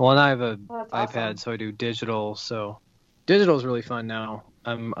I have a that's iPad, awesome. so I do digital. So digital is really fun now.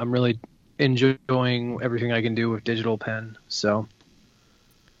 I'm really enjoying everything I can do with digital pen. So.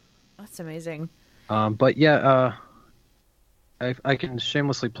 That's amazing. But yeah, I can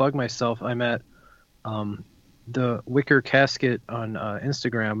shamelessly plug myself. I'm at the Wicker Casket on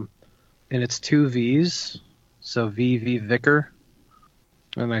Instagram, and it's 2 V's, so VV Vicar,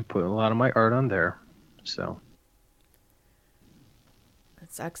 and I put a lot of my art on there. So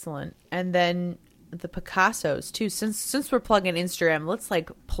That's excellent. And then the Picassos too. Since we're plugging Instagram, let's like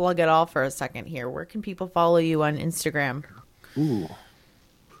plug it all for a second here. Where can people follow you on Instagram? ooh.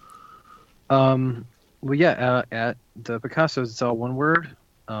 Well, yeah, at the Picassos, it's all one word.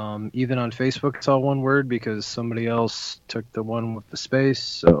 Even on Facebook, it's all one word because somebody else took the one with the space,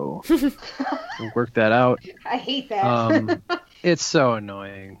 so we'll work that out. I hate that. It's so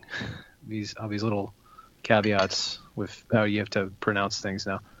annoying. All these little caveats with how you have to pronounce things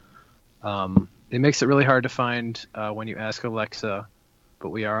now. It makes it really hard to find when you ask Alexa, but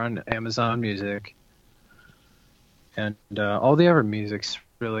we are on Amazon Music and all the other musics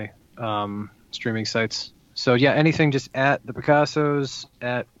really. Streaming sites. So yeah, anything just at the Picassos,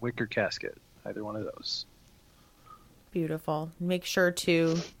 at Wicker Casket, either one of those. Beautiful. Make sure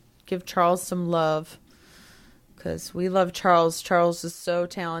to give Charles some love because we love Charles is so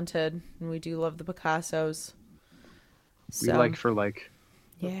talented, and we do love the Picassos. We like for like.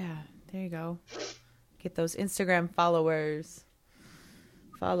 Yeah, there you go. Get those Instagram followers.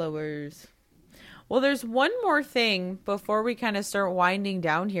 Well, there's one more thing before we kind of start winding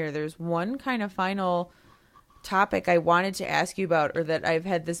down here. There's one kind of final topic I wanted to ask you about, or that I've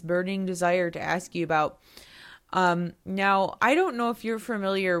had this burning desire to ask you about. Now, I don't know if you're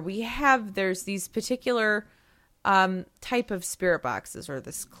familiar. There's these particular type of spirit boxes, or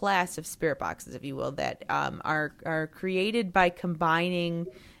this class of spirit boxes, if you will, that are created by combining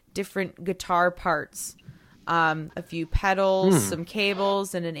different guitar parts. A few pedals, some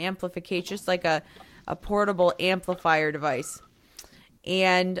cables, and an amplification, just like a portable amplifier device.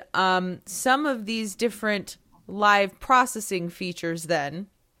 And some of these different live processing features, then,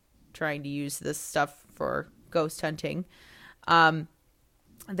 trying to use this stuff for ghost hunting,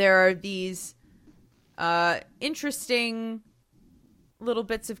 there are these interesting little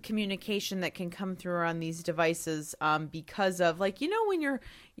bits of communication that can come through on these devices because of, like, you know, when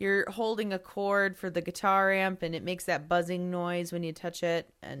you're holding a cord for the guitar amp and it makes that buzzing noise when you touch it,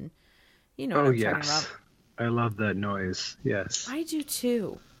 and you know what I'm talking about. I love that noise. Yes. I do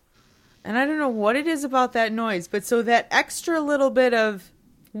too. And I don't know what it is about that noise, but so that extra little bit of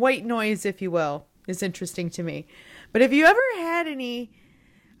white noise, if you will, is interesting to me. But have you ever had any,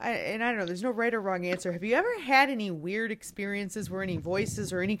 and I don't know, there's no right or wrong answer. Have you ever had any weird experiences where any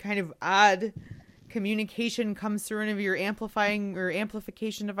voices or any kind of odd communication comes through any of your amplifying or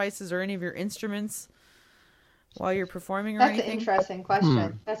amplification devices or any of your instruments while you're performing or That's anything? an interesting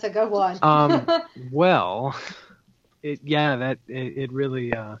question. That's a good one. Well, it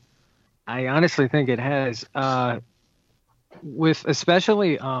really. I honestly think it has. With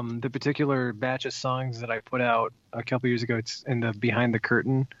especially the particular batch of songs that I put out a couple years ago, it's in the Behind the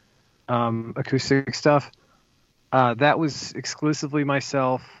Curtain acoustic stuff. That was exclusively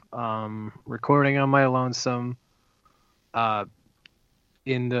myself recording on my lonesome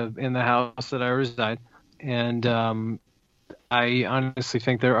in the house that I reside, and I honestly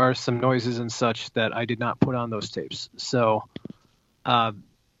think there are some noises and such that I did not put on those tapes. So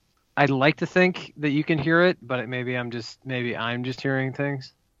I'd like to think that you can hear it, but maybe I'm just hearing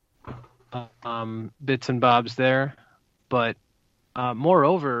things, bits and bobs there. But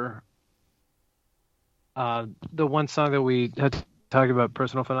moreover, the one song that we had talked about,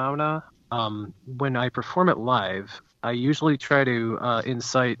 Personal Phenomena, when I perform it live, I usually try to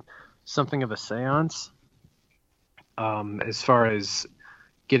incite something of a seance, as far as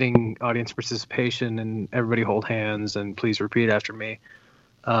getting audience participation and everybody hold hands and please repeat after me,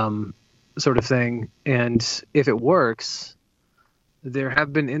 sort of thing. And if it works, there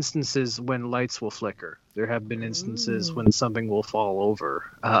have been instances when lights will flicker. There have been instances when something will fall over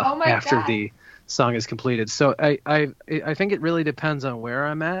after God. the song is completed. So I think it really depends on where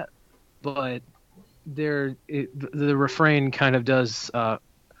I'm at, but the refrain kind of does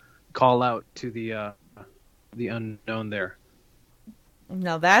call out to the unknown there.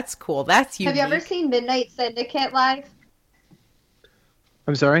 No, that's cool. That's unique. Have you ever seen Midnight Syndicate live?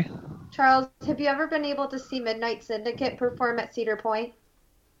 I'm sorry? Charles, have you ever been able to see Midnight Syndicate perform at Cedar Point?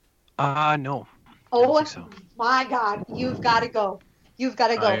 No. I don't Oh think so. my God, you've got to go. You've got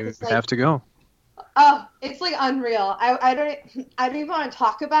to go. I It's have to go. Oh, it's like unreal. I don't even want to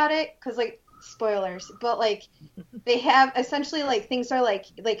talk about it because like spoilers, but like they have essentially like things are like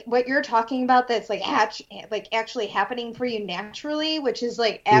what you're talking about that's like actually happening for you naturally, which is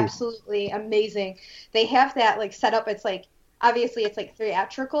like absolutely amazing. They have that like set up. It's like obviously it's like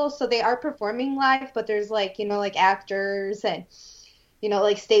theatrical, so they are performing live, but there's like like actors and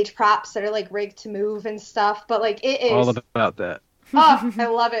like stage props that are like rigged to move and stuff. But like it is All about that. Oh, I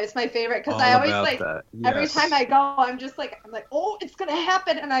love it. It's my favorite because I always about like that. every Yes. time I go, I'm like, oh, it's gonna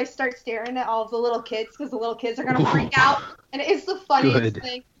happen, and I start staring at all of the little kids because the little kids are gonna freak out, and it's the funniest Good.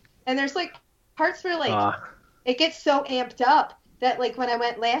 thing. And there's like parts where like it gets so amped up that like when I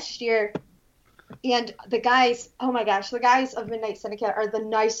went last year, and the guys, oh my gosh, the guys of Midnight Syndicate are the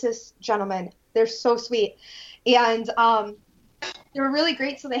nicest gentlemen. They're so sweet, and they were really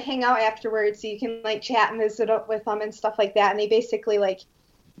great, so they hang out afterwards, so you can like chat and visit up with them and stuff like that. And they basically like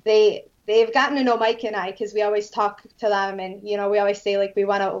they've gotten to know Mike and I because we always talk to them, and we always say like we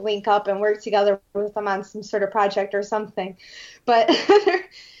want to link up and work together with them on some sort of project or something. But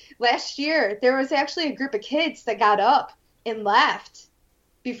last year there was actually a group of kids that got up and left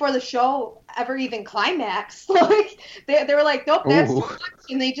before the show ever even climaxed. Like they were like, nope, that's too much,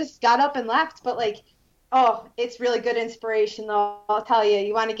 and they just got up and left. But like, oh, it's really good inspiration, though. I'll tell you.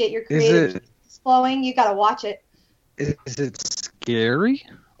 You want to get your creative flowing, you got to watch it. Is it scary?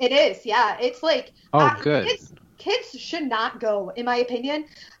 It is, yeah. It's like, good. Kids should not go, in my opinion.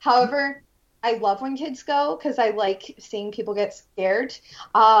 However, I love when kids go because I like seeing people get scared.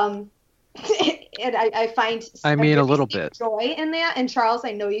 And I find a little bit joy in that. And Charles,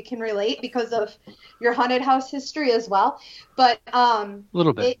 I know you can relate because of your haunted house history as well. But a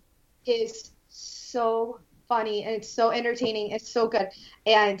little bit. It is so funny and it's so entertaining. It's so good,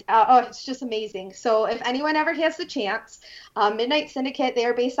 and it's just amazing. So if anyone ever has the chance, Midnight Syndicate, they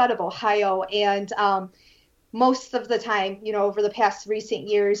are based out of Ohio, and most of the time, over the past recent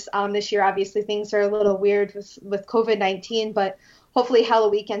years, this year obviously things are a little weird with COVID-19, but hopefully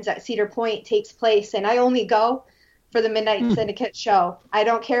Halloween weekends at Cedar Point takes place, and I only go for the Midnight Syndicate show. I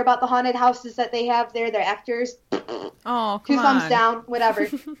don't care about the haunted houses that they have there. Their actors, oh, two thumbs down, whatever.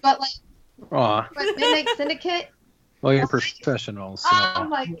 But like. Aw. For Midnight Syndicate. Well, you're professionals. So. Oh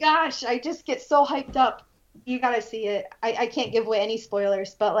my gosh, I just get so hyped up. You gotta see it. I can't give away any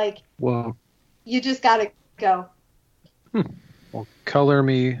spoilers, but like, well, you just gotta go. Well, color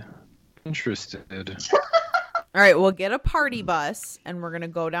me interested. All right, we'll get a party bus, and we're going to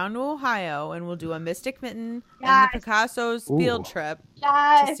go down to Ohio, and we'll do a Mystic Mitten and the Picasso's field trip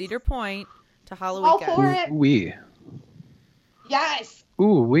to Cedar Point to Halloween All weekend. for it. Wee. Yes.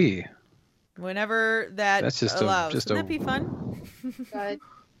 Ooh, wee. Whenever that's just allows. just Wouldn't that be fun? Good.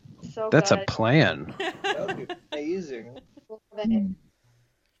 So That's good. a plan. That would be amazing. Love it.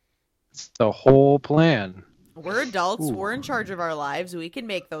 It's the whole plan. We're adults. Ooh. We're in charge of our lives. We can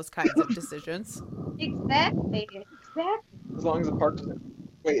make those kinds of decisions. Exactly. As long as the park's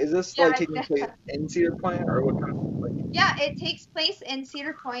Wait, is this Yeah, like taking place in Cedar Point or what kind of like? Yeah, it takes place in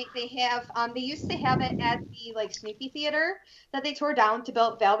Cedar Point. They have they used to have it at the like Snoopy Theater that they tore down to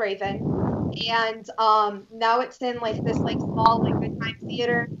build Valraven, and now it's in like this like small like Good Time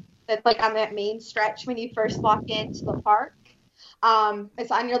Theater that's like on that main stretch when you first walk into the park.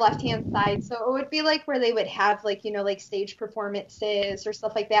 It's on your left-hand side. So it would be like where they would have like, like stage performances or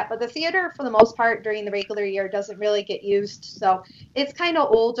stuff like that. But the theater, for the most part, during the regular year doesn't really get used. So it's kind of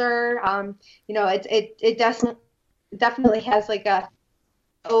older. It definitely has like a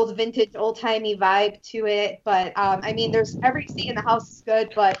old vintage, old-timey vibe to it. But there's every seat in the house is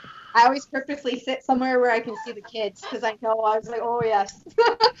good, but I always purposely sit somewhere where I can see the kids because I know I was like, oh yes,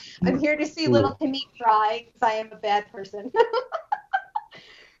 I'm here to see little Timmy cry because I am a bad person.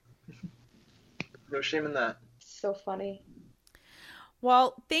 No shame in that. So funny.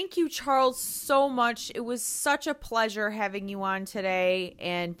 Well, thank you, Charles, so much. It was such a pleasure having you on today,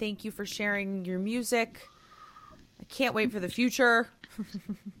 and thank you for sharing your music. I can't wait for the future.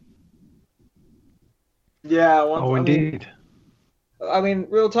 Yeah. Indeed.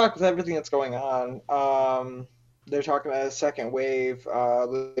 Real talk with everything that's going on. They're talking about a second wave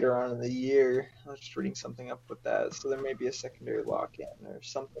later on in the year. I was just reading something up with that, so there may be a secondary lock-in or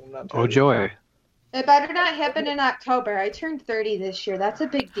something. I'm not Oh, entirely joy. sure. It better not happen in October. I turned 30 this year. That's a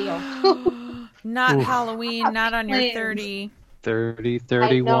big deal. Not Oof. Halloween, not on your Plans. 30. 30,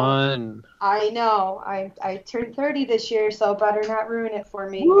 31. I know. I turned 30 this year, so better not ruin it for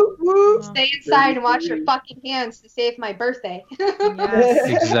me. Whoop, whoop. Stay inside and wash your fucking hands to save my birthday. Yes.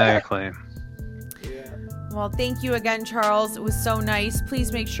 Exactly. Yeah. Well, thank you again, Charles. It was so nice.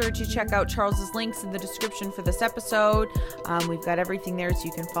 Please make sure to check out Charles's links in the description for this episode. We've got everything there so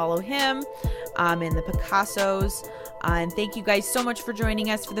you can follow him and the Picassos. And thank you guys so much for joining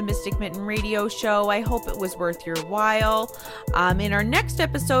us for the Mystic Mitten radio show. I hope it was worth your while. In our next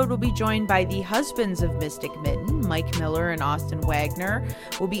episode, we'll be joined by the husbands of Mystic Mitten, Mike Miller and Austin Wagner.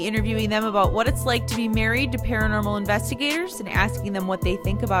 We'll be interviewing them about what it's like to be married to paranormal investigators and asking them what they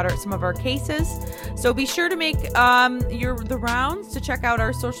think about some of our cases. So be sure to make the rounds to check out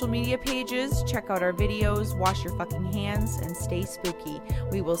our social media pages, check out our videos, wash your fucking hands, and stay spooky.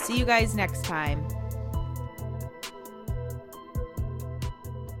 We will see you guys next time.